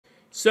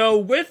So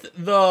with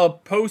the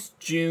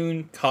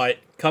post-June cut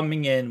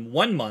coming in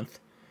 1 month,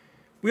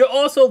 we are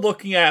also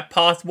looking at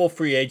possible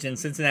free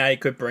agents Cincinnati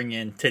could bring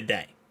in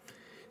today.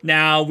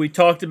 Now, we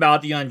talked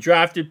about the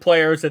undrafted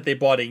players that they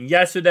brought in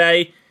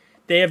yesterday.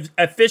 They have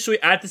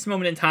officially, at this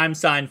moment in time,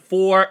 signed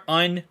 4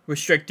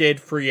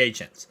 unrestricted free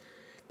agents.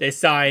 They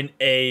signed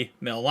a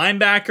middle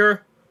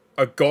linebacker,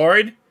 a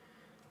guard,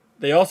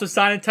 they also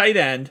signed a tight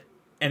end,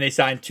 and they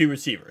signed 2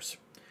 receivers.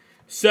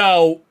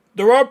 So,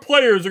 there are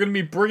players they're going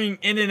to be bringing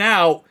in and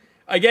out.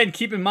 Again,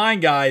 keep in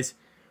mind, guys,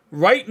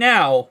 right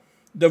now,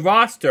 the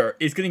roster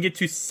is going to get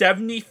to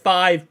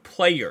 75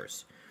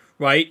 players,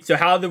 right? So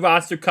how the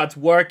roster cuts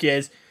work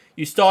is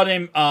you start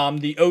in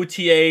the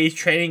OTAs,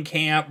 training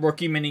camp,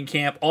 rookie mini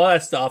camp, all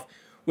that stuff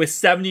with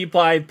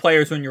 75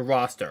 players on your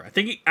roster. I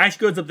think it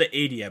actually goes up to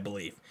 80, I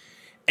believe.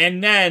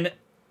 And then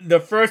the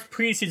first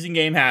preseason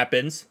game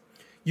happens.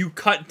 You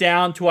cut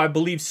down to, I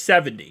believe,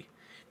 70.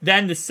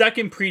 Then the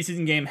second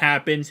preseason game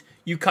happens.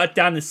 You cut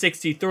down to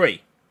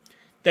 63.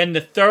 Then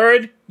the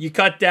third, you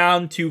cut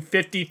down to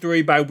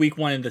 53 by week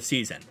 1 of the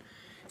season.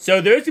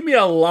 So there's going to be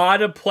a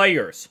lot of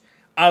players,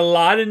 a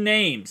lot of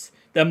names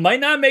that might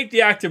not make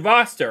the active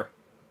roster,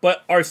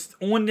 but are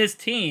on this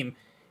team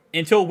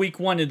until week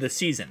 1 of the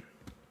season.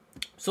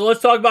 So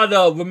let's talk about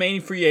the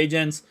remaining free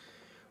agents.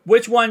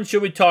 Which one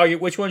should we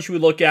target? Which one should we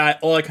look at?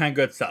 All that kind of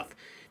good stuff.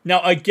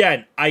 Now,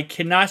 again, I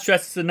cannot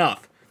stress this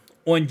enough.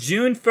 On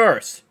June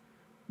 1st,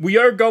 we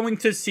are going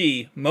to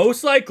see,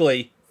 most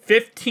likely,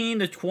 15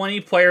 to 20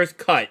 players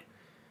cut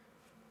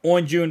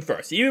on June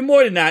 1st. Even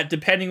more than that,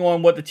 depending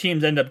on what the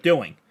teams end up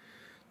doing.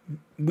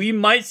 We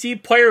might see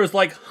players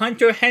like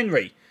Hunter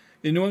Henry,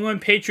 the New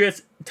England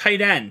Patriots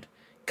tight end,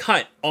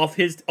 cut off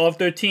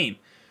their team.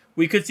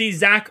 We could see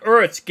Zach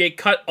Ertz get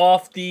cut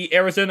off the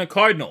Arizona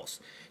Cardinals.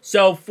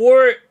 So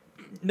for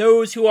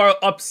those who are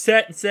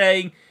upset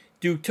saying,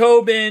 Duke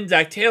Tobin,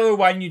 Zach Taylor,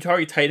 why didn't you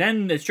target tight end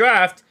in this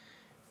draft?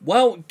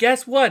 Well,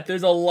 guess what?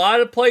 There's a lot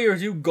of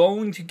players who are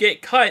going to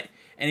get cut,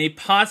 and they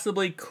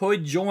possibly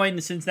could join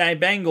the Cincinnati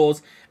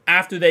Bengals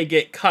after they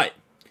get cut.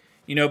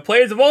 You know,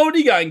 players have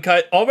already gotten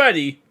cut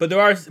already, but there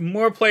are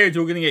more players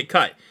who are going to get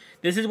cut.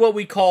 This is what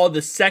we call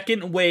the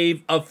second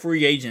wave of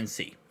free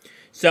agency.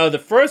 So the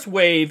first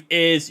wave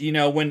is, you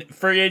know, when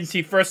free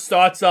agency first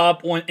starts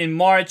up in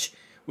March,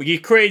 we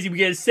get crazy, we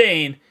get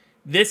insane.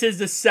 This is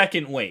the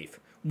second wave.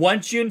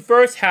 Once June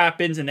 1st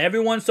happens and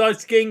everyone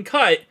starts getting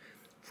cut,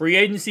 free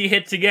agency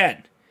hits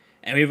again.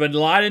 And we have a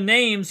lot of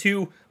names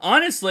who,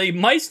 honestly,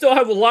 might still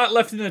have a lot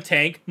left in the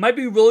tank, might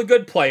be really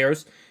good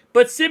players,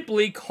 but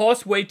simply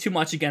cost way too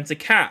much against the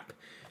cap.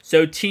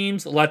 So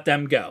teams let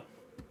them go.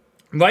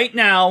 Right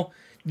now,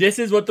 this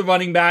is what the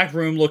running back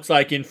room looks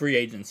like in free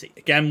agency.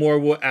 Again, more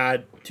we'll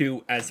add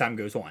to as time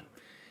goes on.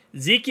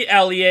 Zeke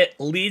Elliott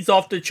leads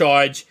off the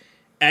charge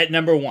at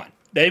number 1.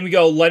 Then we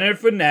go Leonard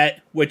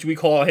Fournette, which we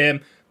call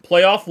him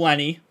Playoff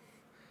Lenny,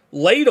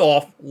 Laid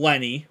Off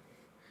Lenny.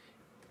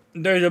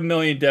 There's a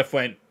million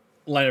different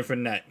Leonard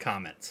Fournette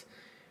comments.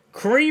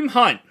 Kareem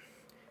Hunt,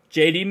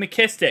 J.D.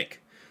 McKissick,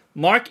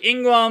 Mark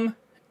Ingram,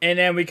 and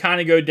then we kind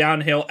of go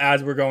downhill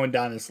as we're going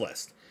down this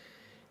list.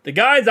 The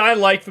guys I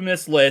like from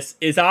this list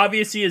is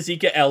obviously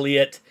Ezekiel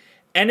Elliott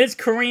and it's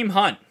Kareem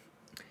Hunt.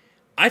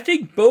 I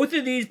think both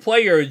of these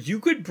players you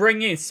could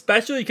bring in,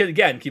 especially because,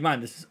 again, keep in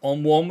mind, this is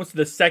almost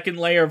the second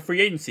layer of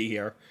free agency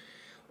here.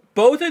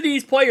 Both of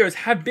these players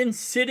have been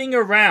sitting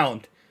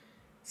around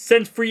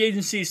since free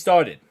agency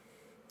started.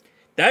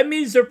 That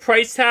means their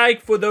price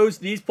tag for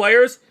these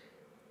players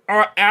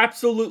are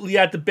absolutely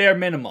at the bare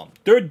minimum.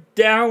 They're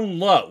down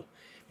low.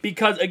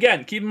 Because,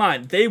 again, keep in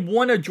mind, they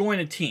want to join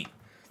a team.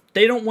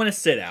 They don't want to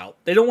sit out.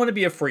 They don't want to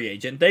be a free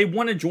agent. They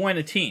want to join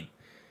a team.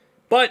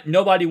 But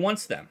nobody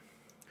wants them.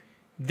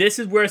 This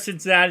is where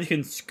Cincinnati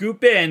can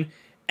scoop in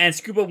and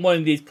scoop up one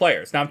of these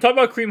players. Now, I've talked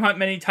about Kareem Hunt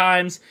many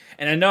times,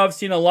 and I know I've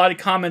seen a lot of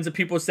comments of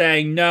people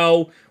saying,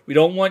 no, we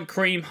don't want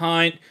Kareem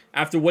Hunt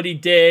after what he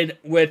did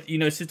with,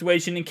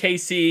 situation in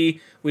KC.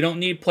 We don't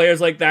need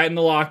players like that in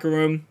the locker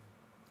room.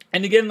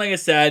 And again, like I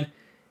said,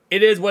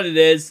 it is what it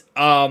is.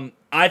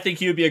 I think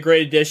he would be a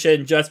great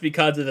addition just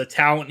because of the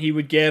talent he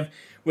would give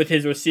with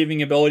his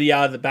receiving ability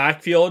out of the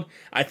backfield.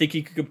 I think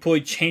he could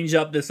completely change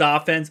up this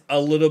offense a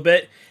little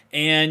bit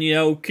and,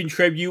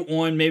 contribute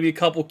on maybe a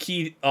couple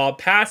key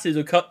passes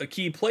or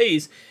key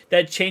plays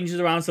that changes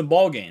around some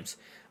ball games.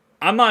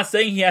 I'm not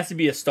saying he has to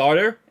be a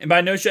starter, and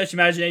by no stretch of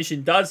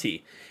imagination does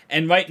he.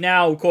 And right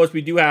now, of course,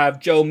 we do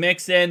have Joe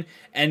Mixon,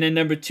 and then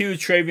number 2 is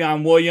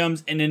Travion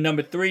Williams, and then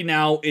number 3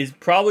 now is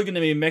probably going to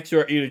be a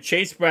mixture of either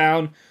Chase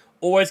Brown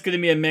or it's going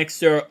to be a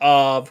mixture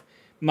of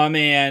my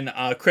man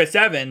Chris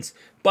Evans.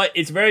 But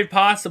it's very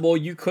possible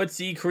you could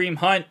see Kareem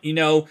Hunt,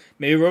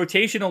 maybe a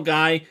rotational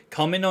guy,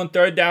 come in on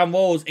third down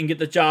rolls and get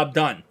the job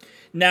done.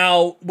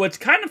 Now, what's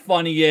kind of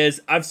funny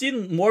is I've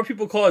seen more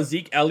people call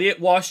Zeke Elliott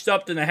washed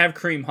up than I have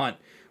Kareem Hunt,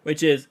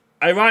 which is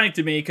ironic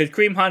to me because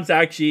Kareem Hunt's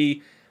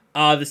actually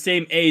the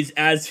same age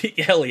as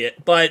Zeke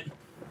Elliott. But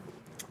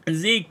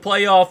Zeke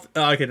playoff,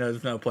 okay, no,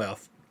 there's no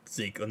playoff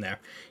Zeke on there.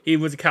 He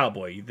was a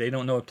Cowboy. They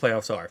don't know what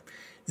playoffs are.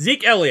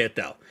 Zeke Elliott,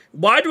 though.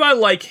 Why do I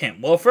like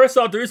him? Well, first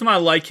off, the reason why I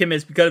like him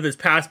is because of his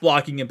pass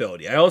blocking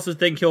ability. I also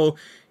think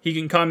he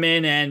can come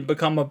in and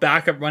become a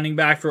backup running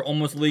back for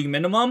almost league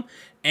minimum.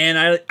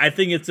 And I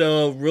think it's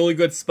a really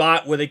good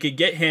spot where they could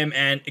get him.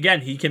 And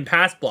again, he can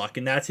pass block,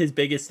 and that's his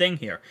biggest thing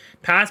here.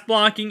 Pass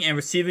blocking and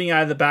receiving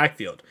out of the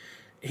backfield.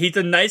 He's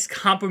a nice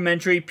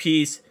complementary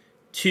piece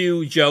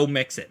to Joe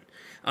Mixon.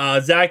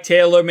 Zach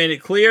Taylor made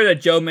it clear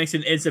that Joe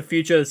Mixon is the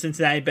future of the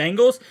Cincinnati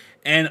Bengals.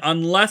 And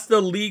unless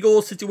the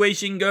legal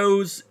situation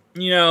goes,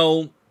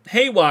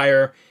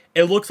 haywire,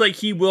 it looks like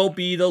he will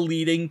be the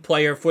leading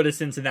player for the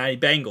Cincinnati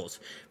Bengals.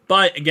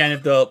 But again,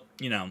 if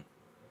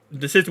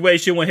the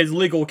situation with his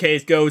legal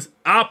case goes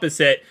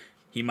opposite,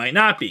 he might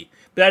not be.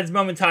 But at this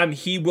moment in time,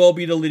 he will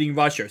be the leading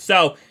rusher.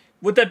 So,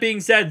 with that being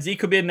said, Zeke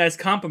could be a nice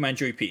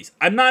complementary piece.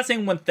 I'm not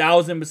saying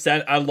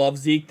 1,000% I love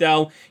Zeke,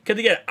 though. Because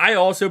again, I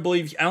also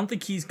believe, I don't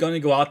think he's going to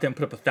go out there and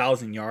put up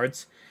 1,000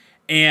 yards.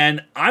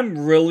 And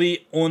I'm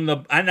really on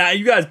the, and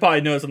you guys probably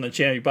know this on the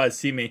channel, you probably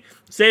see me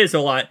say this a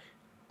lot.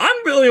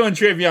 I'm really on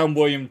Travion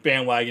Williams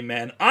bandwagon,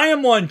 man. I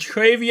am on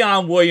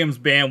Travion Williams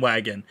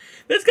bandwagon.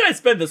 This guy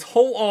spent this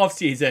whole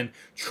offseason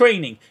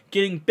training,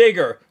 getting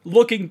bigger,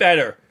 looking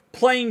better,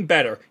 playing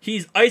better.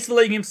 He's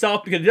isolating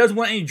himself because he doesn't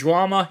want any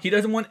drama. He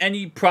doesn't want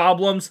any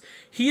problems.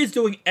 He is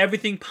doing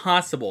everything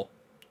possible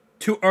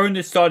to earn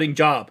this starting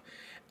job.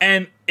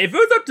 And if it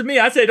was up to me,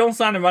 I'd say don't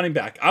sign a running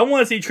back. I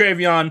want to see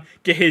Travion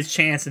get his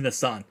chance in the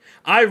sun.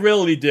 I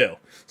really do.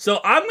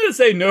 So I'm going to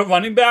say no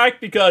running back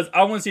because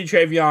I want to see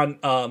Travion,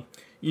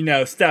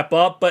 step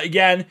up. But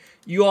again,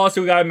 you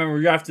also got to remember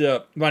you have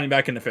to running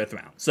back in the 5th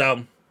round.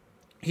 So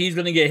he's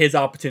going to get his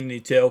opportunity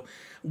too.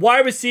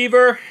 Wide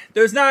receiver,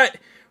 there's not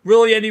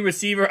really any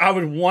receiver I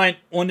would want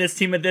on this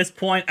team at this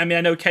point. I mean,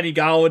 I know Kenny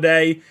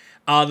Golladay,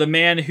 the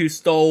man who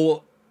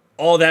stole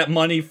all that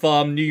money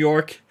from New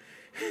York.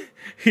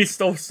 He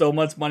stole so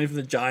much money from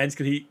the Giants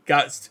because he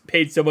got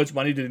paid so much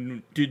money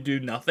to do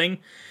nothing.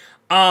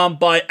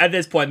 But at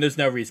this point, there's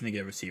no reason to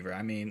get a receiver.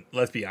 I mean,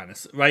 let's be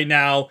honest. Right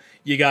now,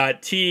 you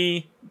got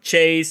T,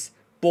 Chase,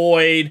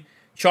 Boyd,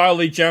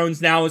 Charlie Jones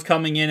now is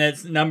coming in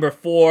at number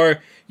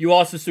 4. You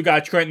also still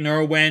got Trenton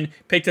Irwin.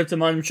 Picked up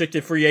some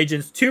unrestricted free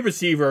agents. 2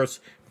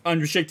 receivers,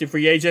 unrestricted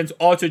free agents.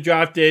 Also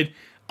drafted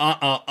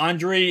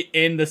Andre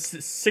in the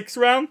 6th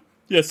round.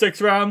 Yeah,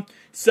 6th round.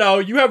 So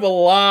you have a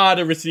lot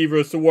of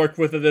receivers to work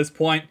with at this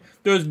point.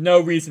 There's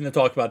no reason to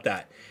talk about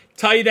that.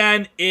 Tight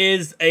end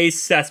is a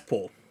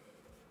cesspool.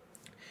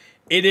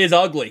 It is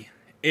ugly.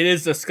 It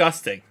is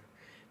disgusting.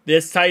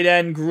 This tight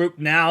end group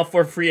now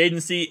for free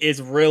agency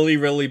is really,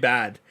 really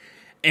bad.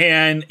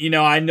 And,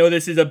 I know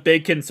this is a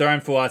big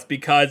concern for us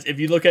because if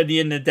you look at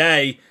the end of the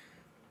day,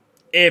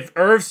 if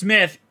Irv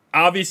Smith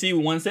obviously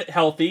wants it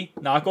healthy,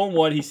 knock on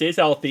wood, he stays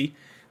healthy.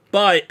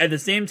 But at the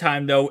same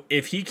time, though,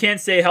 if he can't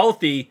stay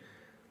healthy,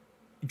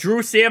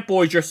 Drew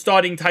Sample is your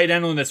starting tight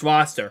end on this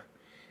roster.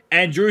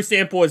 And Drew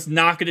Sample is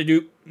not going to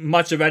do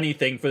much of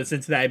anything for the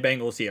Cincinnati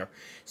Bengals here.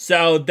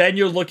 So then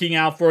you're looking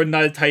out for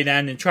another tight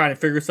end and trying to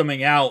figure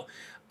something out.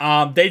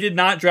 They did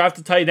not draft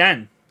a tight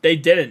end. They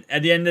didn't.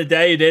 At the end of the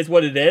day, it is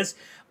what it is.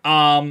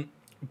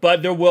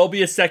 But there will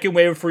be a second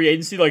wave of free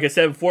agency. Like I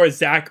said before,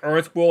 Zach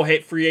Ertz will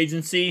hit free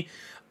agency.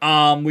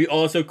 We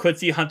also could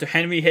see Hunter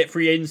Henry hit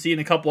free agency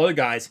and a couple other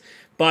guys.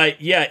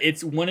 But yeah,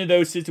 it's one of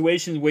those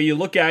situations where you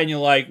look at it and you're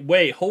like,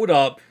 wait, hold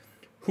up.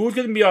 Who's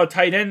going to be our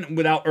tight end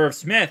without Irv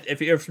Smith?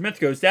 If Irv Smith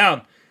goes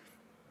down,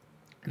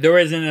 there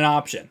isn't an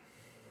option.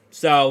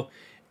 So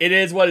it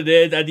is what it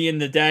is at the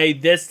end of the day.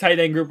 This tight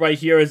end group right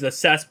here is a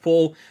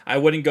cesspool. I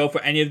wouldn't go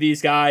for any of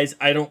these guys.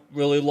 I don't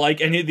really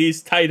like any of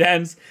these tight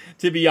ends,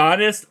 to be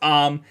honest.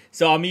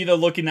 So I'm either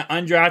looking at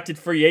undrafted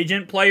free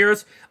agent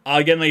players.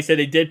 Again, like I said,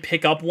 they did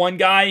pick up one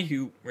guy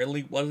who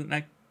really wasn't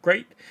that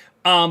great.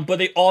 But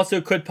they also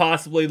could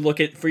possibly look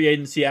at free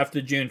agency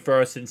after June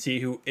 1st and see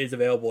who is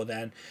available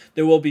then.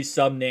 There will be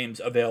some names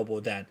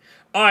available then.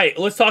 All right,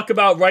 let's talk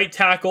about right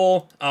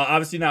tackle.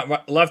 Obviously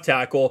not left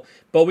tackle,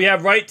 but we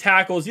have right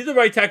tackles. These are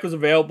right tackles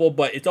available,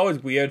 but it's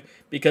always weird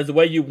because the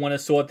way you want to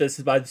sort this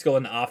is by just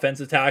going to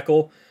offensive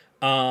tackle,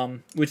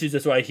 which is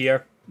just right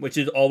here, which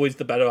is always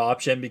the better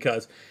option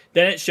because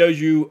then it shows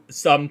you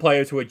some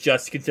players who are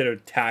just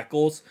considered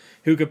tackles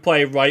who could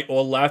play right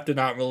or left. They're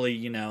not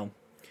really,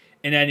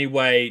 in any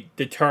way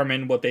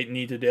determine what they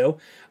need to do.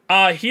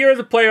 Here's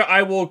a player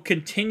I will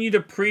continue to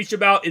preach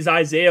about is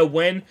Isaiah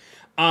Wynn.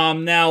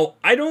 Now,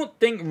 I don't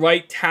think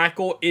right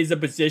tackle is a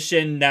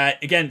position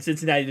that, again,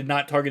 Cincinnati did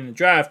not target in the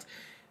draft.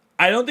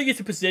 I don't think it's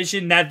a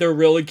position that they're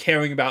really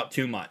caring about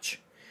too much.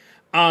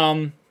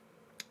 At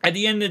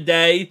the end of the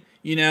day,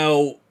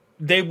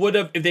 they would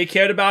have, if they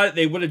cared about it,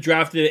 they would have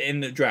drafted it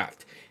in the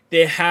draft.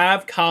 They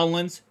have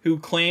Collins, who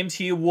claims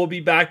he will be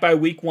back by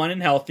week 1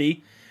 and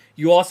healthy.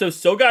 You also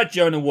still got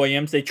Jonah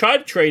Williams. They tried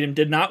to trade him,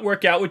 did not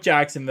work out with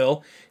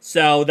Jacksonville.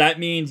 So that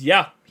means,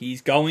 yeah,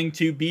 he's going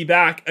to be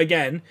back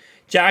again.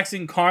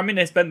 Jackson Carman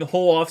has spent the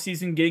whole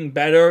offseason getting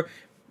better,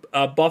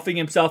 buffing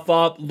himself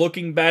up,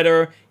 looking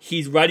better.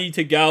 He's ready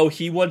to go.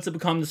 He wants to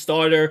become the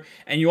starter.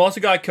 And you also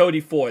got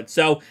Cody Ford.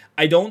 So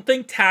I don't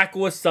think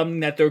tackle is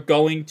something that they're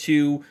going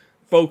to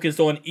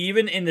focused on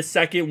even in the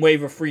second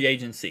wave of free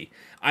agency.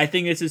 I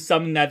think this is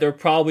something that they're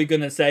probably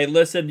going to say,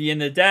 listen, at the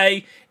end of the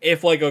day,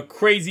 if like a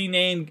crazy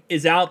name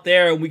is out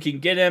there and we can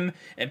get him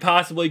and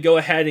possibly go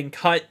ahead and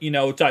cut,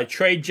 try to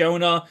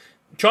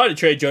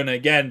trade Jonah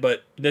again,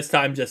 but this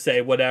time just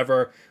say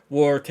whatever,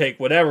 we'll take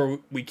whatever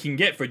we can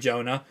get for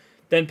Jonah,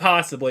 then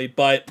possibly,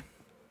 but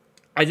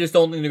I just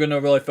don't think they're going to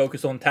really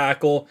focus on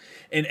tackle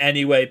in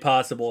any way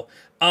possible.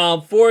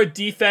 For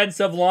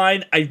defensive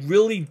line, I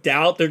really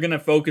doubt they're going to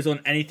focus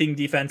on anything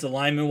defensive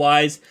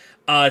lineman-wise,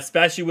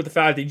 especially with the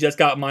fact they just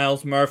got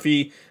Myles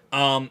Murphy.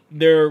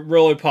 They're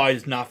really probably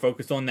just not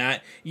focused on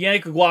that.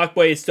 Yannick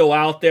Ngakoue is still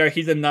out there.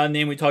 He's another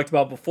name we talked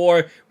about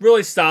before.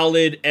 Really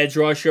solid edge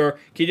rusher.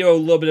 Can do a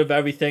little bit of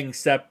everything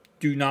except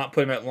do not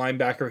put him at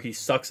linebacker. He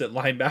sucks at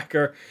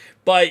linebacker.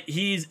 But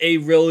he's a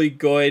really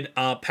good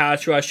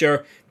pass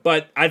rusher.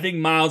 But I think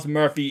Myles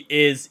Murphy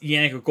is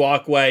Yannick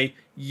Ngakoue,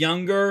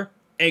 younger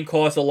and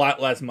costs a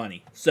lot less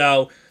money.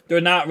 So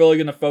they're not really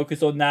going to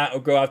focus on that or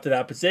go after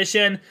that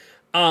position.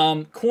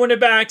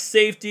 Cornerback,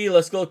 safety,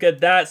 let's look at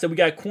that. So we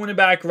got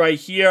cornerback right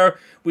here.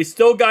 We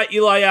still got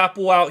Eli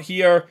Apple out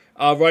here,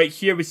 right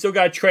here. We still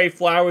got Trey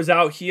Flowers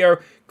out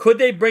here. Could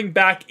they bring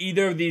back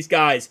either of these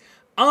guys?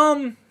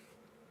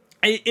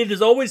 It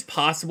is always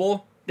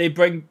possible they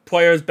bring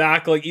players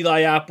back like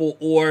Eli Apple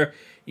or,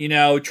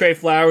 Trey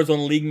Flowers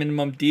on league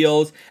minimum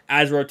deals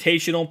as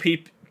rotational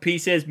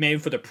pieces, maybe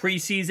for the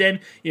preseason,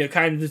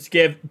 kind of just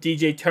give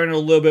DJ Turner a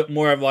little bit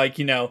more of like,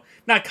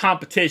 not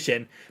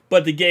competition,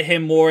 but to get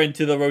him more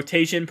into the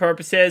rotation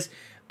purposes.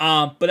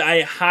 But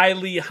I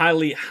highly,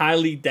 highly,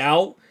 highly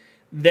doubt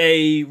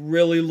they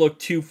really look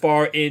too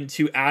far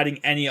into adding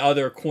any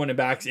other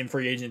cornerbacks in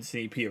free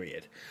agency,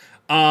 period.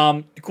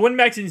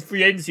 Cornerbacks in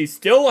free agency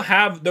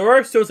there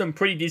are still some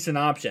pretty decent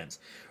options.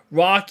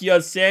 Rock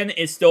Ya-Sin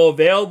is still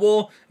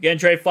available. Again,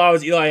 Trey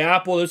Flowers, Eli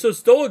Apple. There's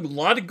still a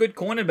lot of good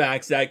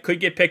cornerbacks that could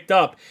get picked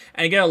up.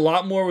 And again, a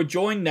lot more will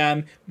join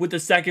them with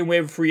the second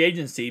wave of free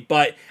agency.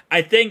 But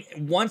I think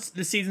once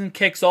the season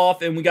kicks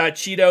off and we got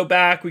Cheeto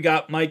back, we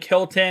got Mike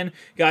Hilton,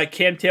 got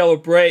Cam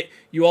Taylor-Britt,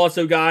 you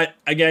also got,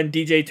 again,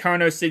 DJ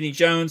Turner, Sidney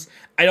Jones.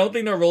 I don't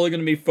think they're really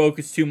going to be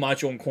focused too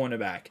much on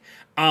cornerback.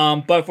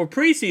 But for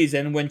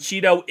preseason, when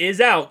Cheeto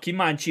is out, keep in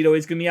mind, Cheeto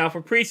is going to be out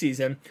for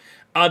preseason,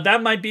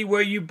 that might be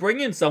where you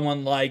bring in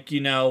someone like,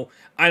 Eli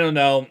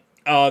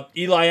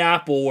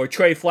Apple or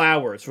Trey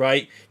Flowers,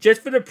 right?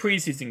 Just for the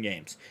preseason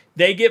games.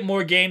 They get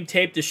more game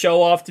tape to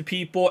show off to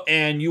people,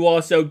 and you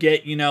also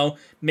get,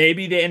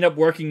 maybe they end up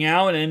working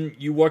out and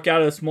you work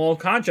out a small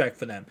contract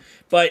for them.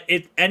 But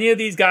if any of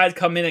these guys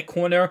come in at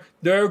corner,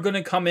 they're going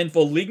to come in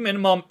for league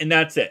minimum, and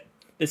that's it.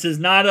 This is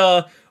not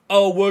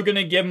we're going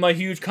to give them a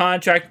huge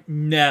contract.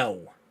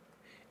 No.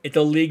 It's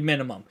a league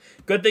minimum.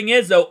 Good thing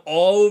is, though,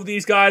 all of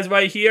these guys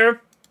right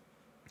here,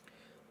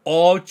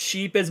 all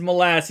cheap as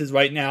molasses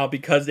right now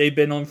because they've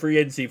been on free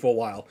agency for a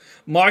while.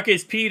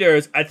 Marcus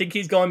Peters, I think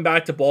he's going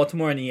back to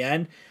Baltimore in the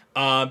end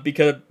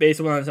because based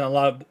on a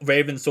lot of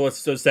Ravens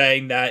sources are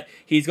saying that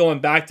he's going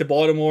back to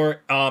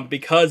Baltimore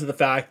because of the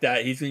fact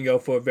that he's going to go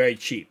for very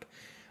cheap.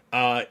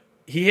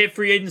 He hit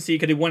free agency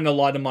because he wanted a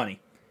lot of money.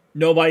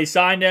 Nobody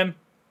signed him.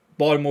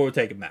 Baltimore will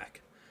take him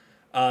back.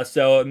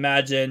 So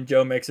imagine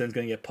Joe Mixon's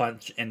going to get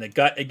punched in the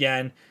gut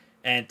again,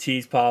 and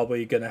T's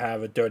probably going to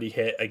have a dirty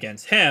hit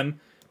against him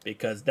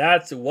because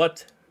that's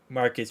what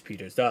Marcus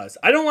Peters does.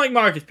 I don't like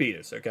Marcus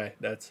Peters, okay?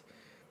 That's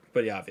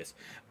pretty obvious.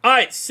 All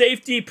right,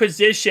 safety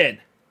position.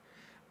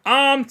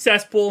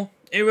 Cesspool.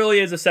 It really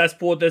is a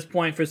cesspool at this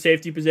point for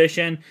safety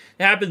position.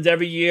 It happens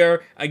every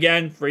year.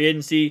 Again, free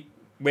agency,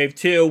 wave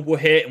 2 will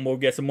hit and we'll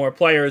get some more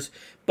players.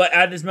 But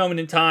at this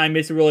moment in time,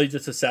 it's really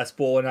just a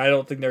cesspool, and I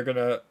don't think they're going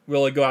to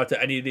really go out to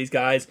any of these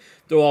guys.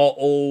 They're all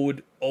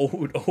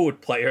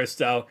old players,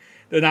 so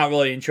they're not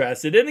really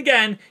interested. And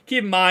again,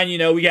 keep in mind,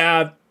 we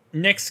have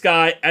Nick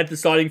Scott at the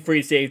starting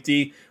free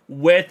safety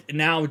with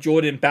now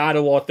Jordan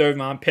Battle, our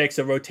third-round picks,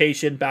 a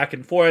rotation back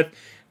and forth.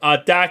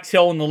 Dax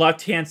Hill on the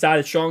left-hand side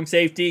of strong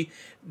safety.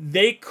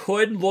 They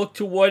could look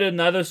toward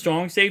another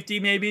strong safety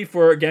maybe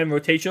for, again,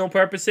 rotational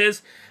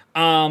purposes.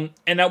 And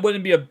that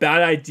wouldn't be a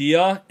bad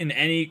idea in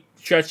any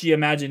stretch of the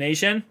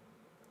imagination.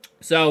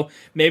 So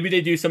maybe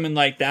they do something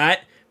like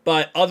that.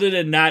 But other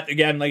than that,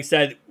 again, like I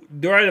said,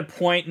 they're at a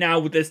point now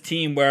with this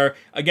team where,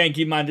 again,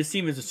 keep in mind, this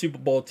team is a Super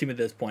Bowl team at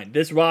this point.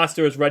 This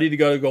roster is ready to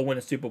go win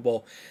a Super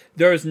Bowl.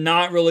 There's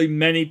not really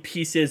many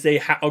pieces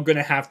they are going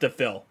to have to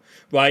fill,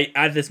 right,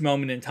 at this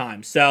moment in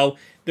time. So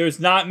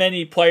there's not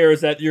many players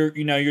that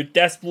you're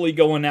desperately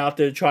going out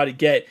there to try to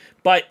get.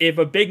 But if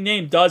a big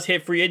name does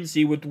hit free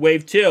agency with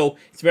Wave 2,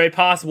 it's very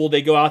possible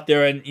they go out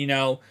there and,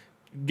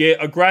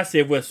 get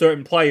aggressive with a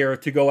certain player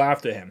to go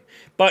after him.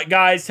 But,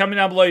 guys, tell me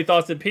down below your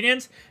thoughts and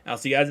opinions. I'll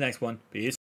see you guys in the next one. Peace.